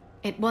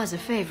 It was a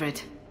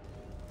favorite.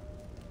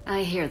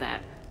 I hear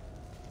that.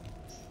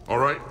 All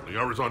right,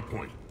 Liara's on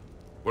point.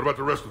 What about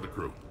the rest of the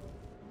crew?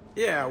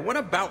 Yeah, what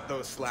about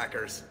those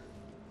slackers?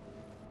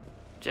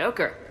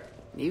 Joker,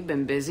 you've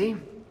been busy.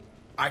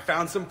 I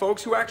found some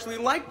folks who actually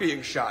like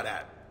being shot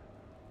at.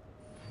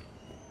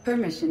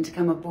 Permission to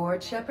come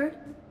aboard, Shepard?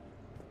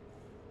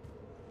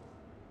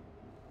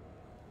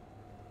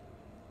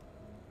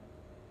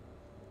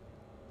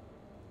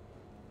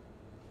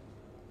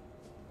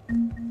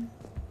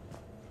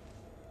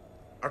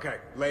 Okay,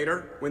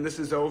 later, when this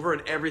is over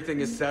and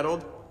everything is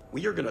settled,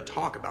 we are gonna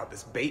talk about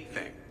this bait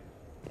thing.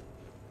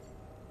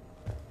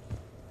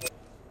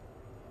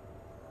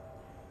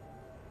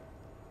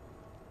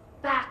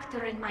 Back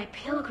during my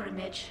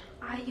pilgrimage,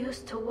 I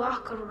used to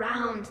walk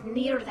around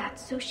near that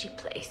sushi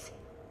place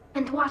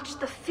and watch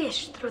the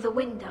fish through the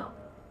window.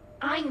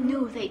 I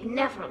knew they'd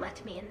never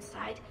let me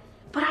inside,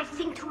 but I'd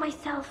think to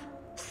myself,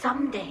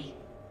 someday,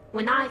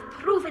 when I've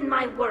proven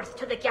my worth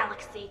to the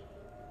galaxy,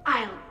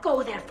 I'll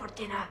go there for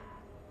dinner.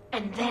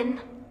 And then,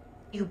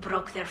 you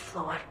broke their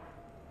floor.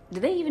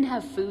 Do they even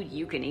have food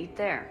you can eat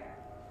there?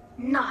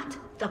 Not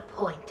the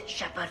point,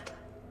 Shepard.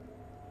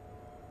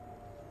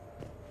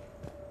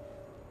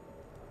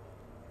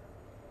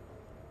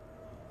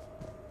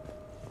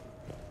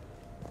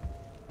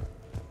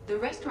 The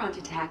restaurant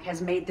attack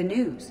has made the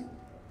news.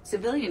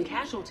 Civilian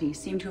casualties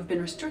seem to have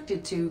been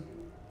restricted to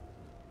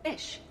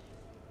fish.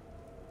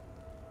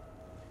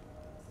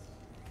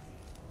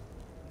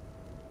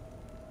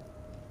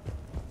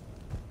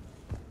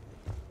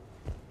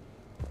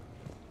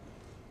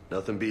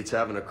 Nothing beats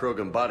having a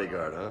Krogan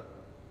bodyguard, huh?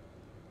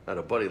 I had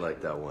a buddy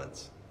like that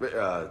once.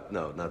 No,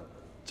 not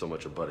so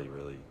much a buddy,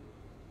 really.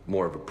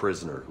 More of a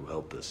prisoner who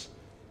helped us.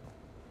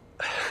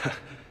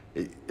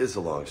 It's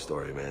a long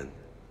story, man.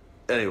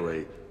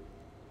 Anyway,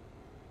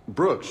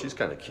 Brooke, she's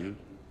kind of cute.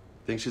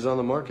 Think she's on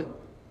the market?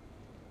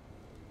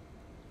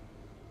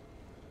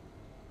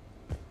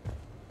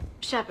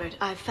 Shepard,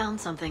 I've found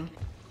something.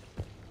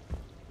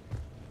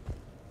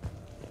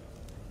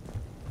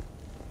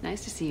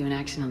 Nice to see you in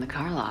action on the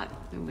car lot.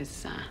 It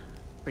was,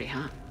 pretty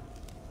hot.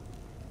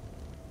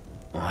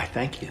 Why,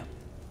 thank you.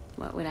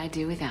 What would I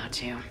do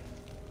without you?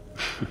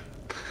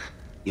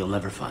 You'll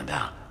never find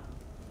out.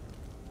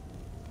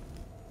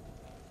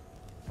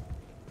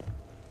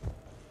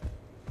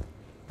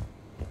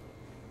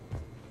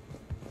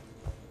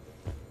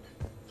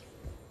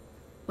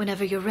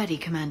 Whenever you're ready,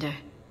 Commander.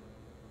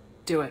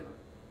 Do it.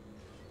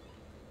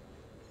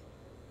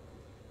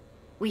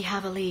 We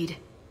have a lead.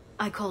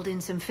 I called in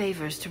some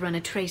favors to run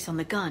a trace on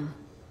the gun.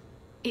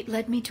 It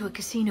led me to a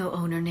casino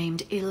owner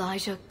named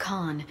Elijah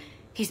Khan.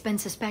 He's been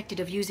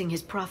suspected of using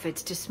his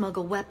profits to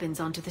smuggle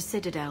weapons onto the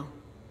Citadel.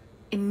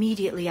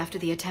 Immediately after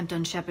the attempt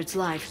on Shepard's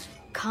life,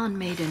 Khan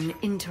made an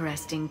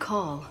interesting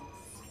call.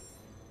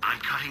 I'm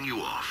cutting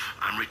you off.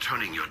 I'm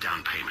returning your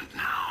down payment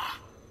now.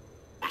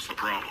 What's the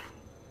problem?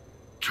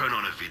 Turn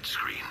on a vid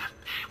screen.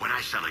 When I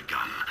sell a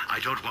gun, I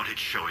don't want it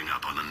showing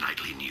up on the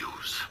nightly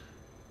news.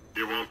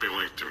 You won't be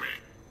linked to me.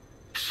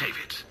 Save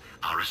it.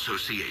 Our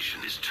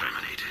association is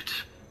terminated.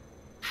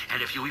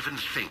 And if you even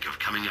think of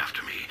coming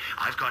after me,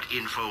 I've got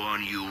info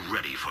on you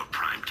ready for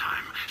prime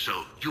time.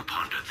 So you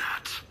ponder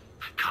that.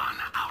 Khan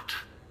out.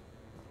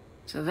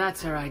 So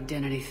that's our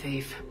identity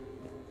thief.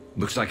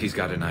 Looks like he's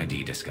got an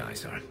ID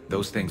disguiser.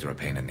 Those things are a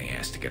pain in the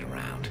ass to get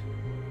around.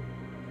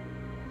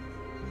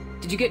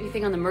 Did you get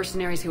anything on the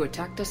mercenaries who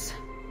attacked us?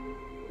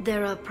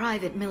 They're a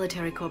private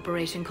military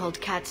corporation called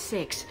Cat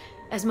 6.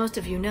 As most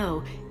of you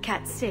know,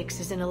 Cat 6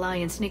 is an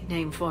Alliance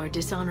nickname for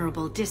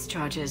dishonorable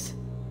discharges.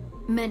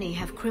 Many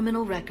have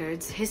criminal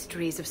records,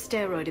 histories of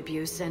steroid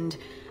abuse, and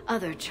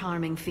other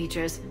charming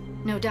features.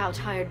 No doubt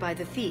hired by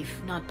the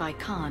thief, not by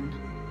Khan.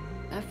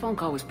 That phone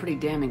call was pretty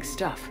damning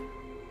stuff.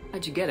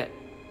 How'd you get it?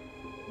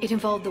 It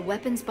involved the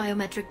weapons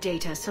biometric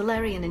data,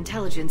 Solarian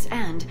intelligence,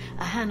 and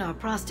a Hanar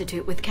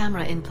prostitute with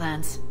camera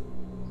implants.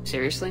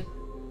 Seriously?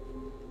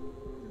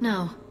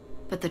 No,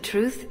 but the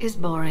truth is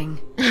boring.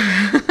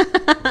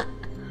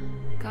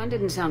 Khan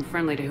didn't sound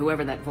friendly to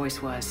whoever that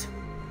voice was.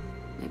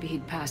 Maybe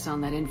he'd pass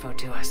on that info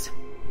to us.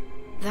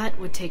 That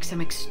would take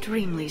some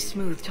extremely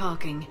smooth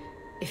talking.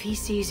 If he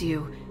sees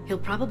you, he'll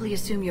probably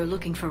assume you're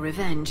looking for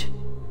revenge.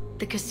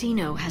 The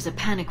casino has a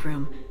panic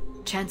room.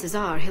 Chances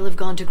are he'll have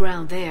gone to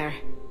ground there.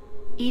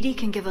 EDI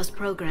can give us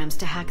programs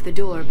to hack the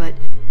door, but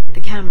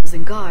the cameras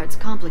and guards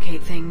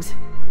complicate things.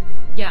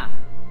 Yeah.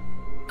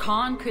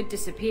 Khan could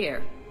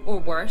disappear. Or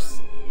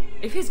worse,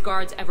 if his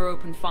guards ever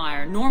open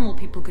fire, normal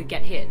people could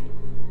get hit.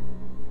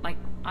 Like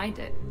I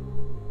did.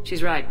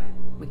 She's right.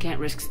 We can't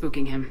risk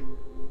spooking him.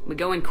 We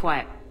go in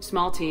quiet.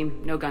 Small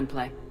team, no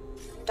gunplay.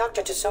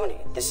 Dr.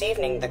 Tassoni, this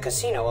evening the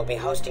casino will be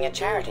hosting a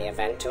charity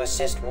event to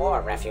assist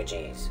war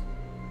refugees.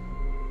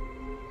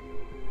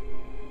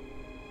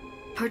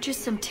 Purchase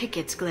some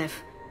tickets, Glyph.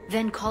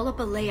 Then call up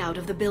a layout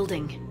of the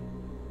building.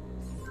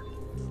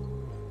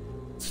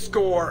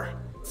 Score!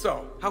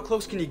 So, how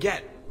close can you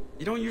get?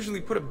 You don't usually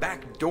put a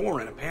back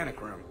door in a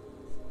panic room.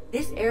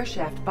 This air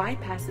shaft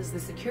bypasses the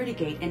security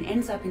gate and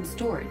ends up in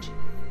storage.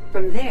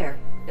 From there,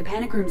 the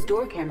panic room's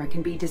door camera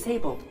can be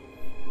disabled.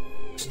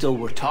 Still,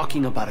 we're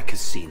talking about a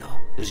casino.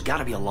 There's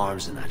gotta be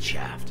alarms in that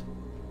shaft.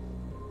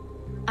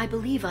 I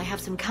believe I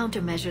have some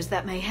countermeasures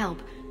that may help.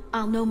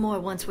 I'll know more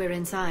once we're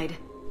inside.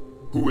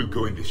 Who will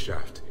go in this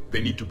shaft?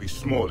 They need to be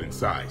small in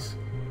size.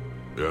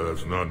 Yeah,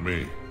 that's not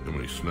me. How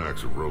many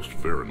snacks of roast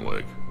ferret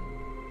leg?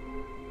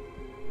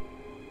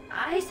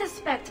 I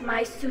suspect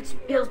my suit's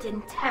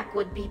built-in tech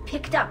would be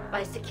picked up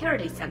by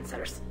security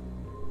sensors.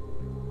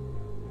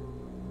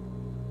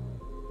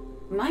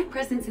 My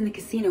presence in the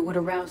casino would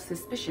arouse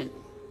suspicion.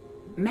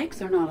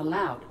 Mechs are not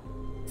allowed,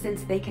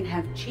 since they can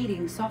have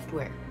cheating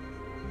software.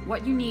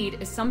 What you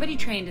need is somebody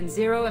trained in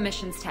zero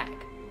emissions tech.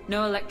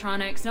 No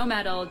electronics, no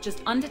metal,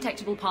 just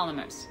undetectable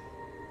polymers.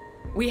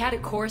 We had a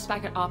course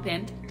back at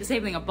Op-Int,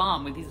 disabling a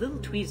bomb with these little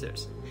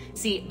tweezers.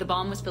 See, the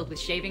bomb was filled with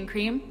shaving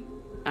cream.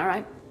 All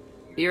right,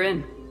 you're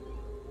in.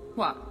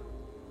 What?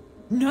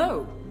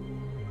 No!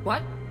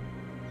 What?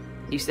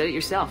 You said it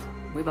yourself.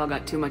 We've all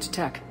got too much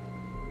tech.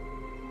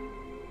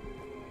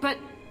 But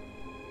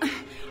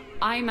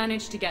I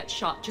managed to get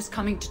shot just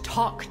coming to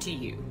talk to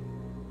you.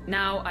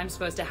 Now I'm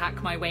supposed to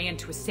hack my way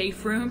into a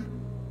safe room?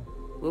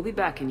 We'll be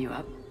backing you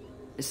up.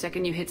 The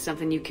second you hit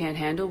something you can't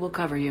handle, we'll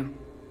cover you.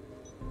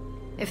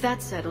 If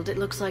that's settled, it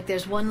looks like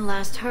there's one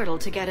last hurdle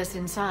to get us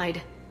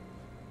inside.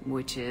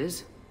 Which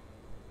is?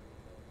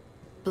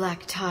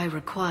 Black tie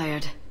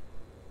required.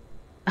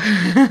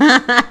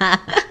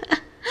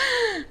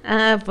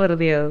 Ah, por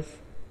Dios.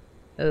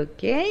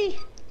 Ok.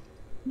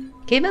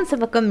 Quédense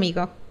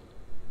conmigo.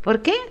 ¿Por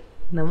qué?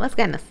 No más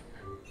ganas.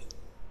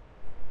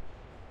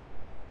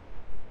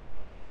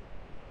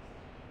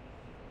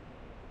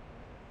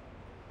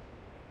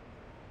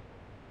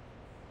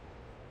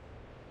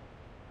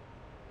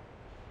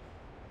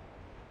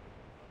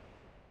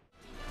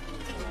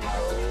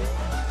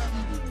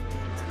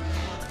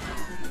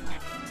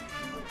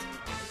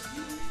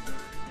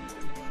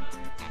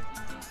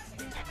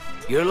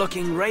 You're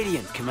looking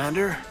radiant,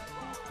 Commander.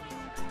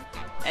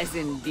 As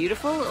in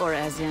beautiful, or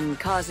as in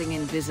causing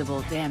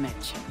invisible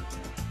damage?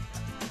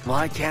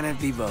 Why can't it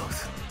be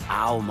both?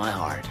 Ow, my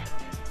heart.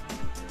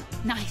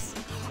 Nice.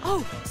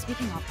 Oh,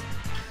 speaking of,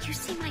 did you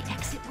see my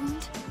exit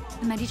wound?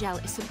 The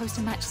Medigel is supposed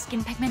to match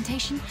skin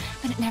pigmentation,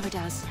 but it never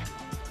does.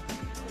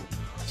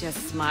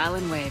 Just smile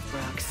and wave,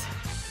 Brooks.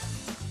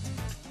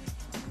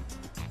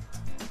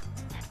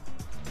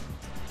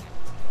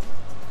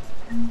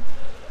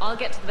 I'll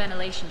get to the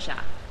ventilation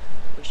shaft.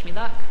 Wish me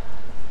luck.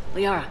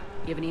 Liara,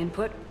 you have any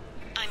input?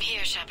 I'm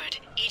here, Shepard.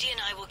 Edie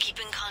and I will keep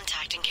in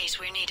contact in case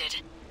we're needed.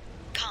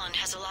 Khan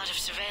has a lot of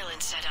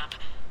surveillance set up.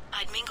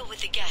 I'd mingle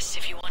with the guests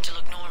if you want to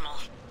look normal.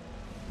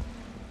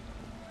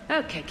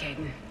 Okay,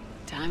 Caden.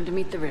 Time to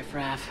meet the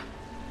riffraff.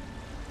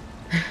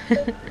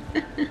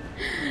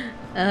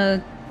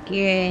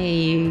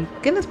 ¿Qué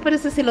les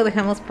parece si lo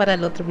dejamos para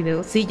el otro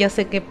video? Sí, ya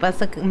sé que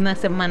pasa una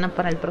semana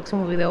para el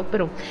próximo video,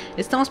 pero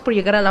estamos por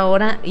llegar a la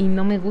hora y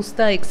no me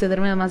gusta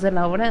excederme a más de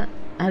la hora.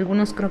 A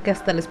algunos creo que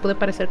hasta les puede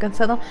parecer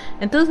cansado.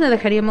 Entonces le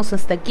dejaríamos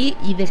hasta aquí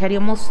y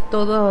dejaríamos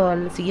todo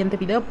el siguiente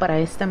video para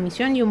esta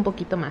misión y un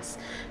poquito más.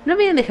 No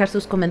olviden dejar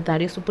sus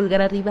comentarios, su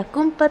pulgar arriba,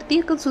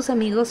 compartir con sus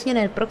amigos y en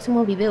el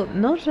próximo video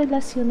nos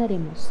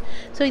relacionaremos.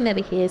 Soy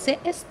NadiaGs,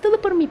 es todo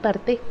por mi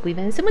parte.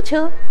 Cuídense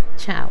mucho.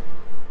 Chao.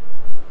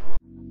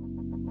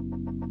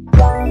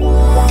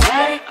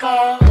 Let it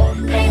go.